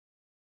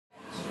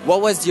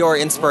What was your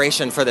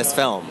inspiration for this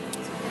film?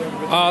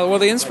 Well,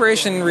 the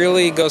inspiration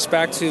really goes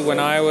back to when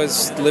I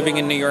was living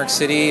in New York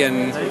City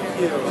and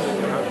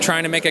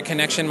trying to make a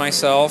connection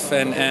myself,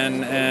 and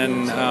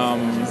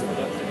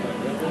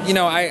you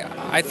know,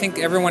 I think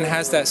everyone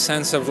has that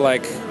sense of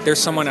like there's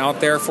someone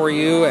out there for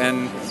you,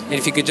 and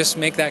if you could just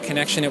make that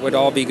connection, it would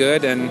all be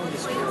good. And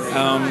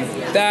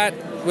that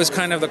was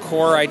kind of the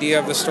core idea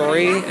of the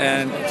story,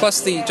 and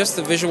plus just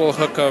the visual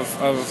hook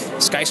of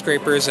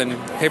skyscrapers and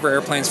paper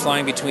airplanes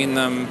flying between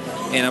them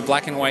in a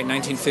black and white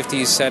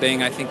 1950s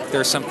setting. I think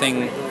there's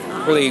something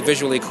really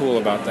visually cool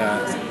about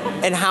that.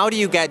 And how do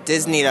you get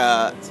Disney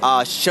to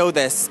show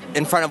this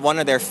in front of one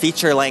of their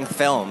feature-length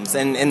films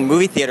in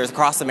movie theaters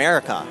across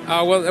America?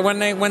 Well,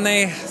 when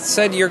they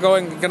said you're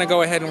going to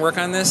go ahead and work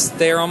on this,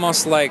 they're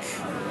almost like,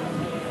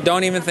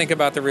 don't even think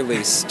about the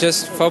release.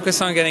 Just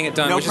focus on getting it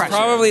done, which pressure. is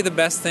probably the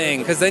best thing,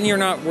 because then you're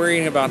not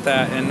worrying about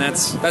that, and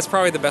that's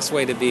probably the best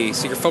way to be.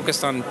 So you're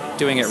focused on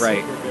doing it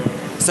right.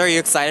 So are you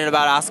excited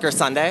about Oscar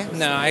Sunday?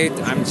 No,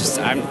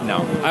 no.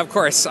 Of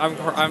course,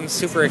 I'm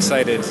super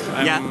excited.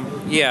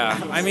 Yeah.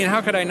 I mean,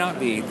 how could I not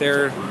be?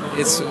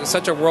 It's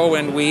such a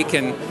whirlwind week,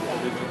 and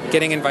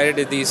getting invited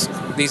to these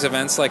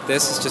events like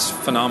this is just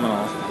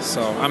phenomenal.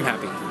 So I'm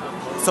happy.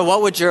 So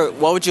what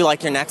would you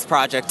like your next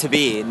project to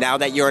be now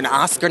that you're an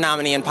Oscar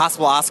nominee and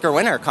possible Oscar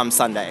winner come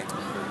Sunday?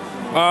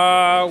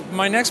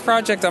 My next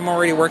project I'm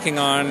already working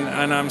on,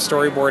 and I'm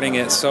storyboarding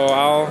it, so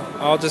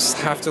I'll just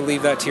have to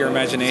leave that to your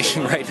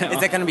imagination right now.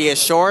 Is it going to be a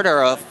short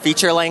or a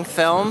feature-length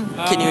film?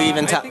 Can you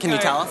even can you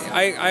tell us?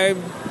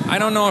 I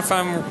don't know if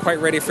I'm quite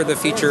ready for the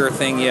feature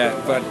thing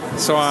yet, but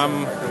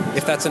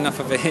if that's enough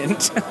of a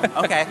hint.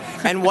 Okay.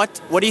 And what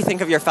do you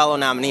think of your fellow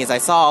nominees? I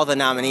saw all the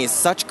nominees,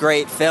 such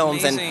great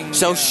films. Amazing, and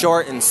so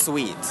short and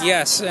sweet.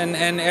 Yes,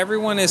 and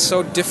everyone is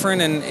so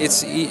different, and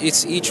it's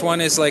each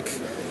one is like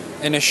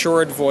an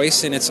assured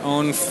voice in its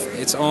own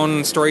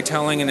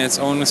storytelling and its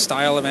own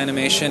style of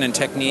animation and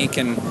technique,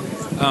 and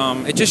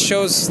it just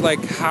shows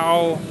like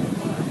how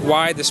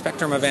wide the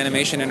spectrum of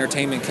animation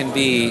entertainment can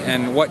be,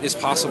 and what is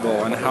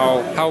possible, and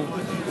how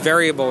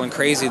variable and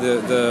crazy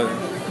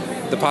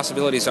the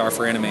possibilities are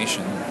for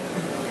animation.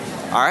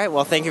 All right.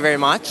 Well, thank you very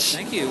much.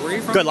 Thank you. Where are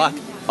you from? Good luck.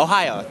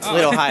 Ohio.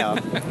 Toledo, Ohio.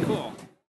 Cool.